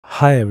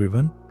Hi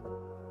everyone.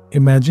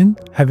 Imagine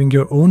having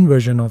your own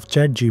version of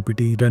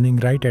ChatGPT running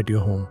right at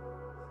your home.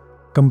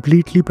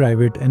 Completely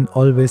private and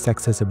always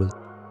accessible.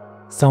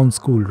 Sounds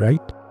cool,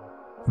 right?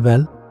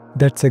 Well,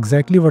 that's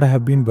exactly what I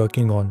have been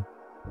working on.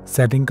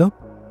 Setting up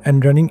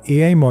and running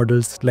AI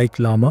models like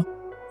LLaMA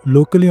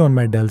locally on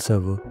my Dell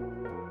server,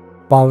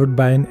 powered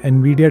by an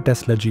NVIDIA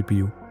Tesla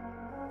GPU.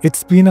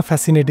 It's been a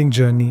fascinating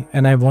journey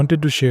and I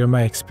wanted to share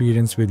my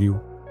experience with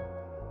you.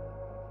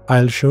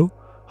 I'll show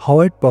how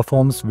it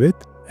performs with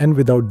and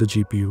without the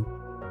GPU,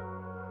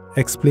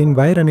 explain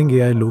why running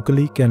AI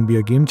locally can be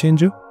a game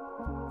changer,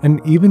 and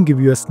even give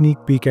you a sneak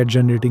peek at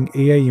generating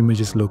AI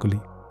images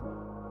locally.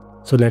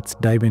 So let's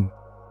dive in.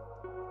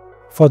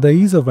 For the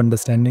ease of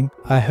understanding,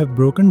 I have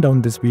broken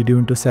down this video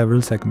into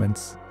several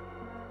segments: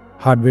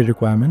 hardware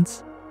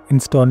requirements,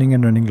 installing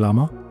and running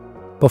LLaMA,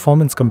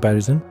 performance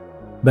comparison,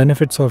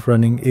 benefits of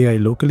running AI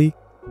locally,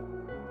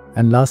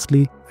 and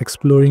lastly,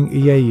 exploring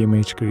AI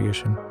image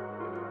creation.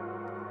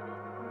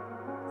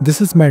 This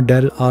is my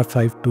Dell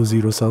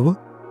R520 server.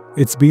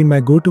 It's been my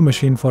go-to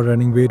machine for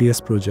running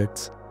various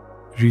projects.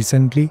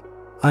 Recently,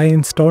 I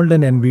installed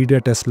an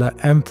NVIDIA Tesla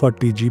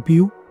M40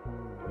 GPU.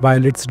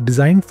 While it's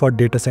designed for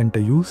data center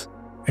use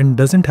and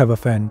doesn't have a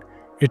fan,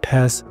 it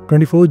has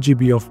 24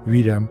 GB of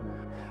VRAM,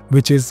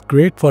 which is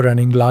great for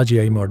running large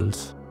AI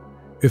models.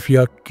 If you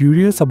are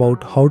curious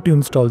about how to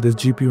install this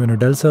GPU in a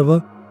Dell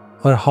server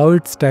or how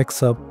it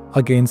stacks up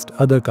against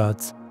other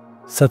cards,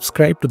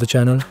 subscribe to the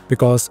channel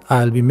because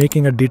I'll be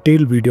making a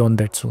detailed video on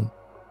that soon.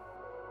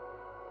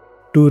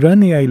 To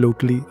run AI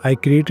locally, I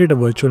created a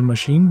virtual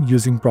machine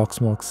using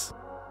Proxmox.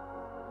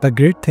 The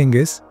great thing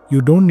is, you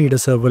don't need a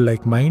server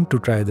like mine to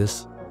try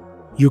this.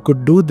 You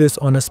could do this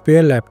on a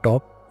spare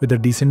laptop with a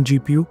decent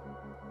GPU,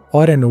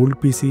 or an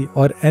old PC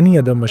or any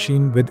other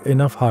machine with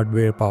enough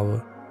hardware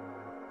power.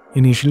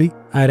 Initially,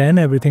 I ran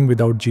everything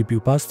without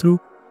GPU passthrough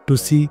to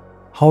see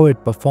how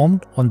it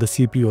performed on the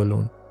CPU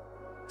alone.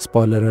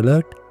 Spoiler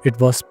alert, it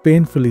was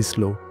painfully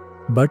slow,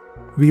 but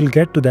we'll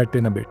get to that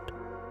in a bit.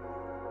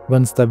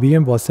 Once the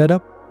VM was set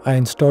up, I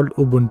installed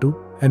Ubuntu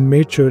and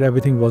made sure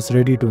everything was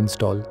ready to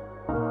install.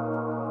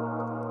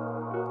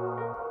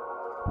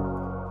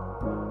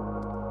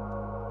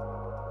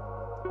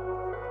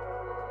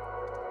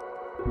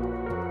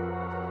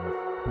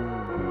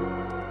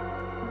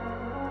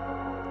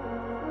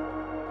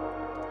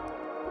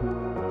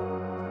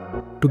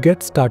 To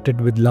get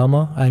started with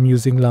LLaMA, I am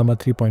using LLaMA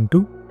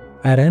 3.2.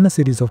 I ran a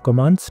series of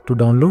commands to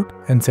download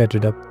and set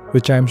it up,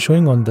 which I am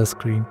showing on the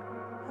screen.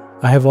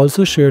 I have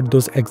also shared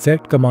those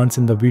exact commands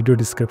in the video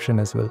description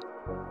as well.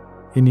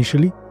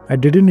 Initially, I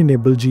didn't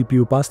enable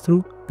GPU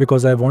passthrough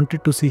because I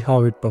wanted to see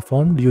how it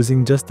performed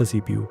using just the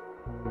CPU.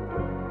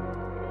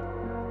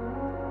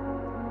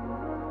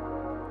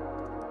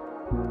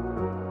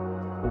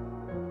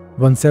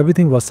 Once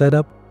everything was set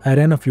up, I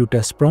ran a few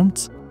test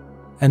prompts,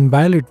 and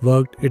while it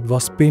worked, it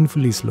was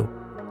painfully slow.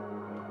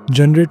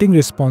 Generating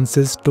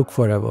responses took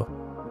forever,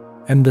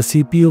 and the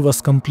CPU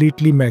was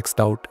completely maxed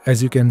out,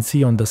 as you can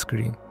see on the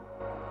screen.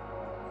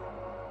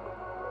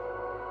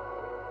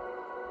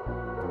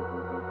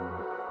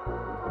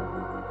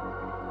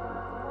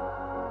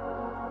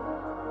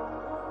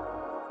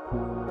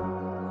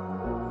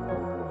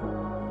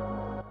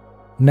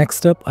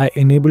 Next up, I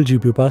enabled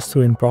GPU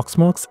passthrough in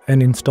Proxmox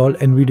and installed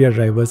NVIDIA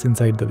drivers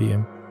inside the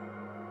VM.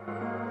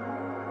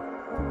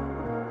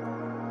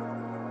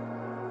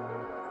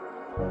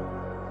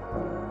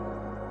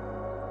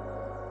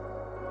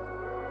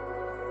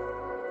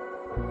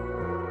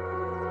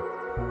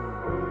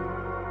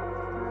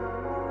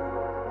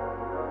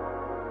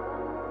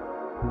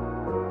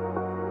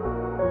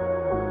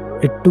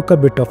 It took a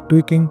bit of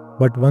tweaking,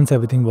 but once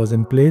everything was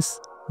in place,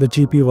 the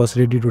GPU was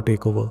ready to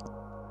take over.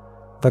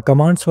 The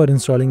commands for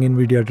installing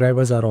NVIDIA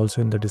drivers are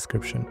also in the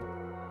description.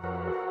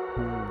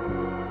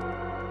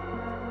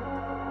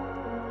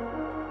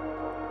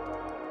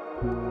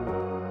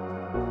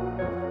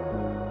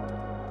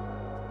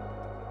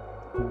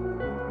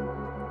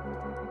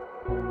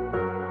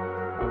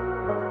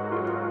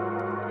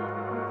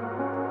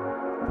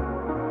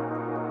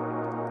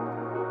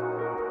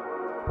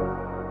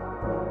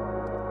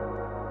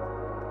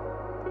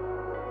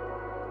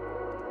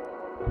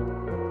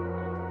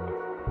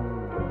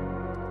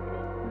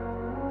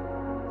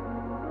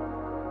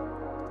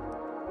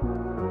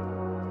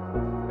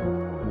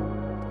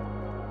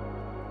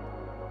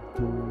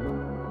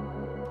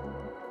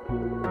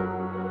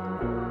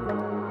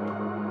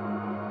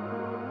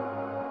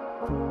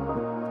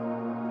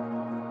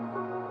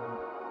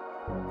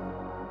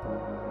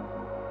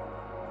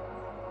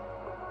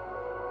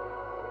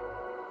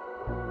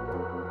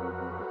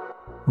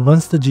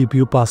 Once the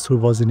GPU passthrough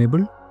was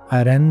enabled,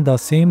 I ran the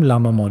same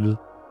LLaMA model.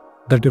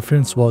 The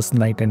difference was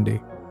night and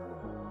day.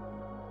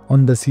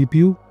 On the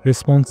CPU,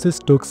 responses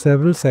took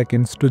several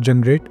seconds to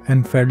generate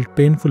and felt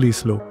painfully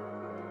slow.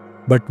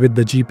 But with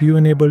the GPU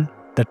enabled,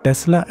 the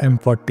Tesla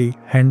M40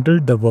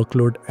 handled the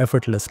workload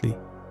effortlessly.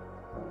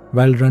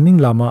 While running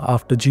LLaMA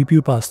after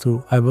GPU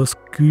passthrough, I was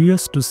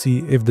curious to see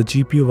if the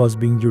GPU was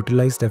being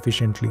utilized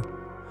efficiently.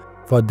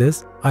 For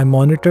this, I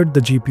monitored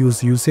the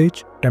GPU's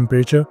usage,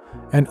 temperature,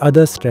 and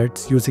other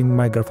stats using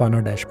my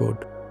Grafana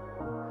dashboard.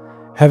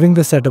 Having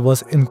the setup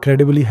was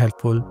incredibly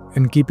helpful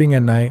in keeping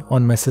an eye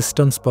on my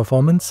system's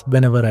performance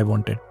whenever I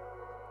wanted.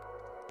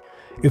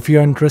 If you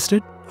are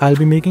interested, I'll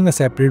be making a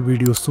separate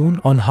video soon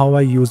on how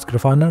I use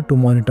Grafana to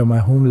monitor my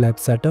home lab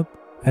setup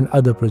and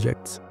other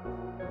projects.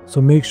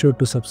 So make sure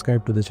to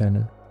subscribe to the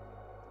channel.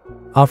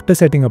 After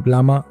setting up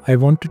LLaMA, I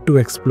wanted to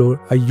explore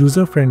a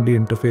user-friendly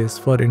interface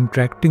for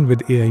interacting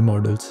with AI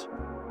models.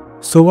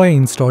 So I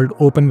installed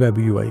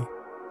OpenWebUI.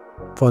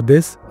 For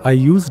this, I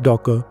used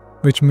Docker,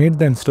 which made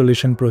the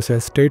installation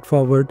process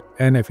straightforward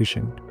and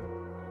efficient.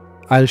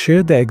 I'll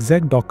share the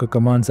exact Docker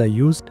commands I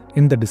used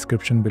in the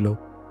description below,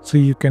 so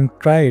you can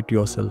try it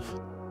yourself.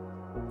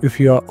 If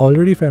you are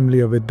already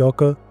familiar with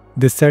Docker,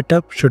 this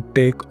setup should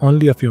take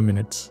only a few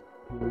minutes.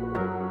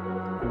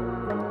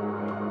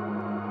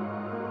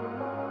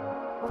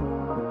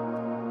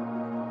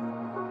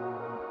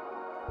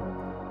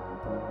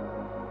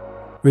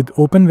 With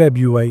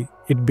OpenWebUI,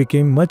 it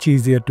became much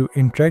easier to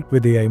interact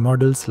with AI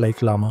models like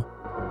LLaMA.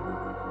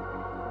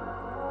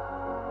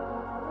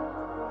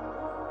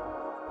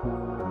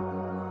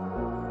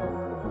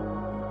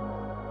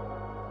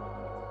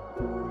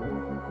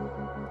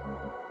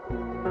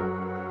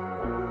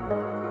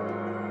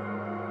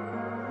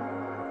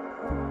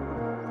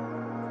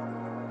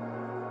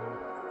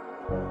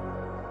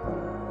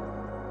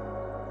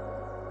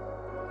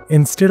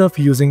 Instead of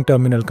using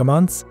terminal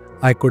commands,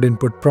 I could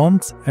input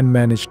prompts and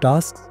manage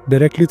tasks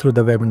directly through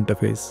the web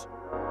interface.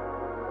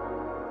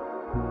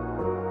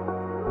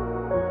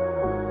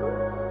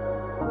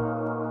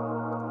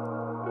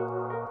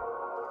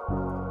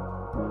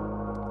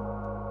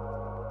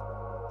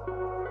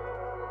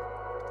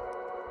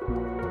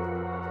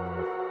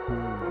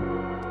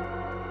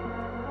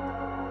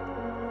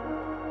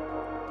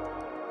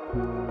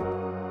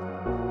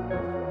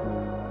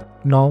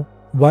 Now,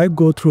 why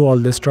go through all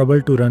this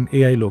trouble to run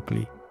AI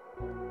locally?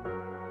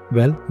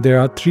 Well, there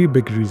are three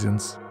big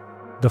reasons.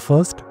 The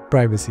first,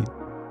 privacy.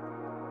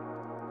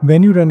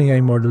 When you run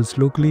AI models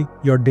locally,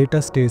 your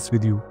data stays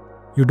with you.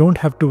 You don't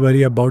have to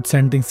worry about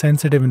sending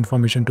sensitive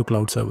information to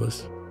cloud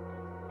servers.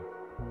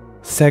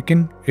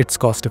 Second, it's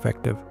cost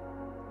effective.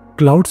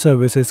 Cloud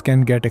services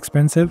can get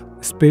expensive,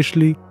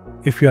 especially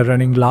if you are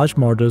running large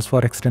models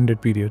for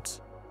extended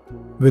periods.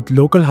 With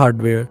local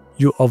hardware,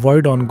 you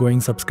avoid ongoing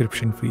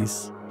subscription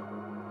fees.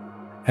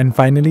 And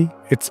finally,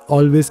 it's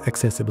always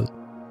accessible.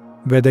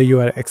 Whether you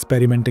are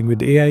experimenting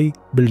with AI,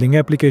 building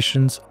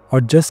applications,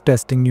 or just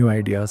testing new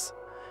ideas,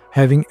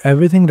 having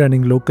everything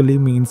running locally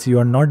means you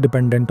are not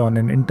dependent on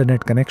an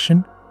internet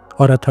connection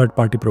or a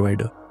third-party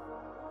provider.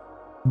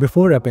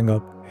 Before wrapping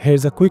up,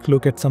 here's a quick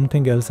look at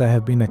something else I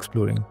have been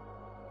exploring: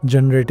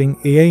 generating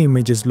AI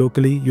images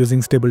locally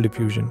using Stable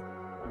Diffusion.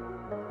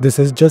 This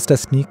is just a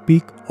sneak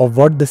peek of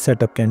what this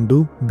setup can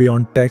do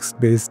beyond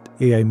text-based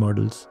AI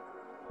models.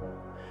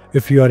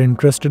 If you are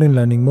interested in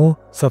learning more,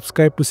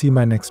 subscribe to see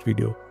my next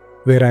video,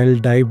 where I'll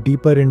dive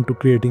deeper into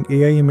creating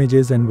AI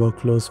images and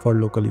workflows for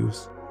local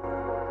use.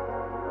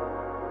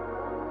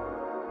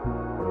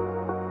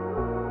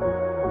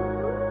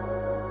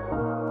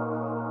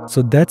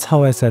 So that's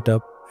how I set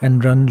up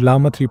and run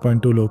LLaMA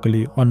 3.2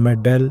 locally on my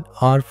Dell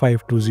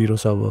R520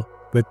 server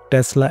with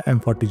Tesla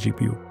M40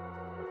 GPU.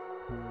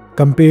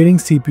 Comparing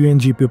CPU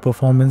and GPU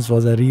performance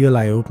was a real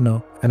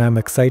eye-opener, and I'm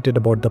excited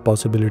about the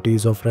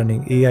possibilities of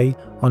running AI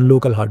on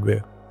local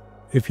hardware.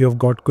 If you have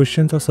got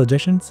questions or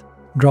suggestions,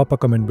 drop a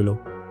comment below.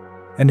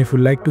 And if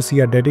you'd like to see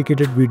a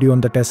dedicated video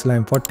on the Tesla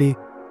M40,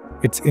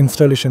 its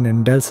installation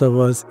in Dell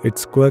servers,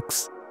 its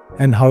quirks,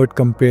 and how it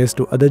compares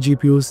to other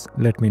GPUs,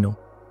 let me know.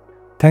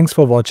 Thanks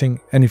for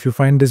watching, and if you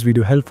find this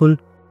video helpful,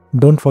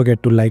 don't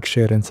forget to like,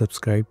 share, and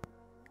subscribe.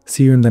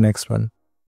 See you in the next one.